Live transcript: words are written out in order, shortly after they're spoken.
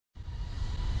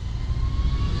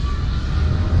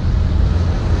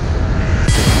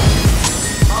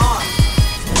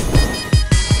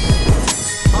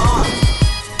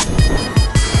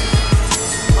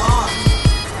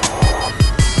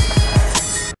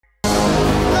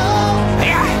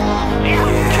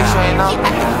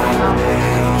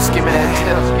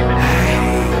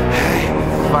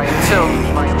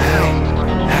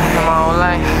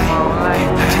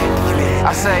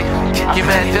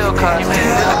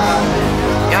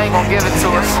ain't gon' give it to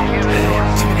us.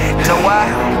 You know why?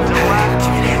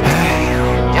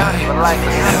 Yeah, but like,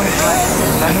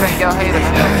 I think y'all hate it.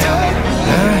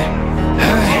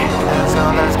 So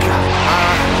let's go.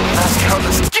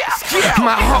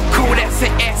 My heart cold as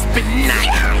an aspen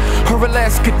night. Her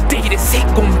Alaska day, this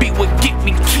ain't gon' be what get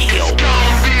me killed.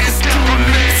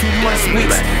 2 months,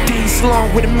 weeks, days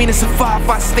long. With a mean to survive,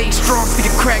 I stay strong. See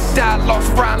the crack die,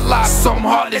 lost round live. Some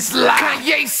heartless lie.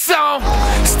 Kanye song.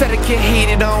 Instead of get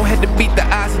hated on, had to beat the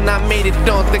odds and I made it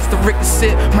on. Thanks to Rick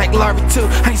Sid, Mike Larry too.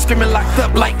 I ain't screaming locked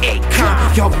up like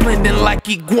Akon. Y'all blending like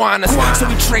iguanas, so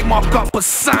we trademark our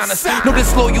personas. No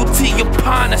disloyalty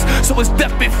upon us, so it's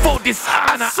death before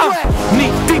dishonor.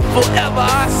 Knee deep forever,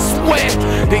 I swear.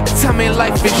 They tell me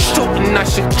life is short and I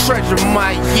should treasure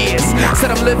my years.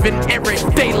 Said I'm living every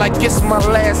day like it's my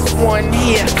last one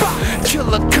here.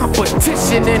 Kill a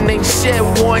competition and they shed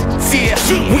one tear.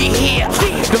 We here,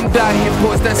 them die here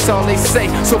boys, that's all they say.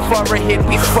 So far ahead,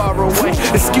 we far away.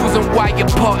 Excusing why you're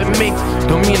parting me.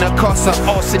 Don't mean I cost an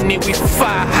arsenic, we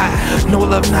fire high. No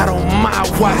love, not on my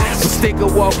watch. Mistake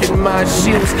of walking my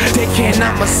shoes. They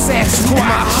cannot my Sasquatch.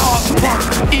 My heart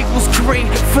pump, eagles green,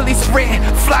 Phillies red,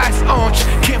 flies orange.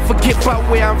 Can't forget about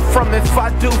where I'm from. If I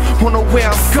do, wanna where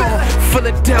I'm going.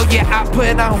 Philadelphia, I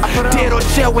put on. Dead or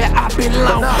jail where I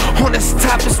belong. On this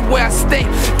top is where I stay.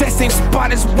 That same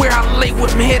spot is where I lay.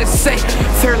 What I'm here to say.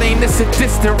 Third lane is a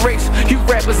distant race. You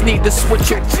rappers need to switch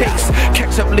your pace.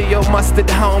 Catch up, Leo Mustard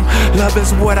home. Love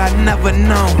is what I never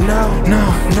know. No.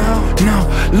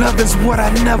 Love is what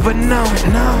I never know.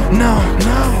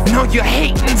 No, you're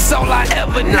hating's all I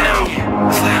ever know.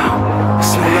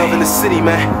 Some love in the city,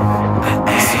 man.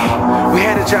 We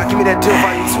had a job, give me that Deal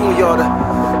Volume 2 y'all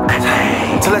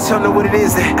to let y'all know what it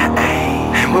is that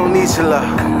we don't need your love.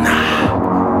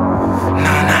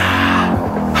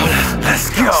 Let's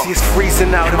go. See, it's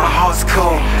freezing out and my heart's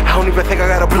cold. I don't even think I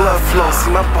got a blood flow. See,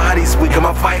 my body's weak and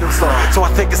my vitals low. So I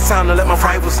think it's time to let my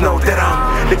rivals know that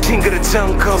I'm the king of the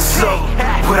jungle. So,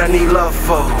 what I need love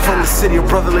for? From the city of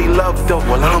brotherly love, though.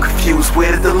 Well, I'm confused,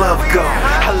 where did the love go?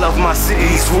 I love my city,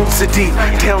 these roots are deep.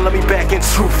 They don't let me back in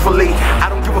truthfully. I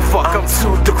don't give a fuck, I'm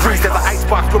 2 degrees. There's an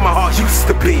icebox where my heart used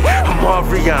to be. I'm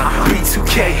Arion,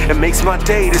 B2K. It makes my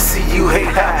day to see you hate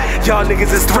high. Y'all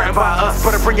niggas is threatened by us.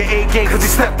 Better bring your A game, cause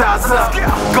these stepped ours up.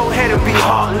 Go ahead and be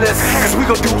heartless, cause we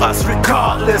gon' do us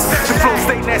regardless. The flow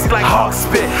stay nasty like hawk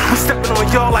spit. We stepping on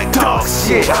y'all like dog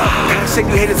shit. Gotta shake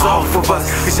you haters off of us,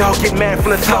 cause y'all get mad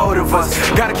from the thought of us.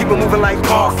 Gotta keep it moving like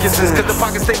Parkinson's, cause the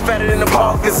pockets stay fatter than the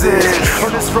Parkinson's.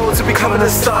 On this road to becoming a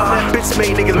star, bitch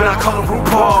made niggas, man, I call them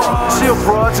RuPaul. Chill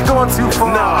broad, you're going too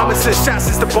far. Nah, I'ma send shots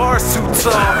since the bar's too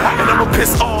tall. And I'ma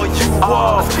piss all you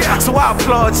off, so I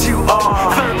applaud you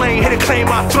all. Third lane, here to claim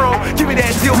my throne. Give me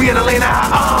that deal, we in the lane of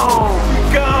our own.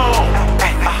 Go!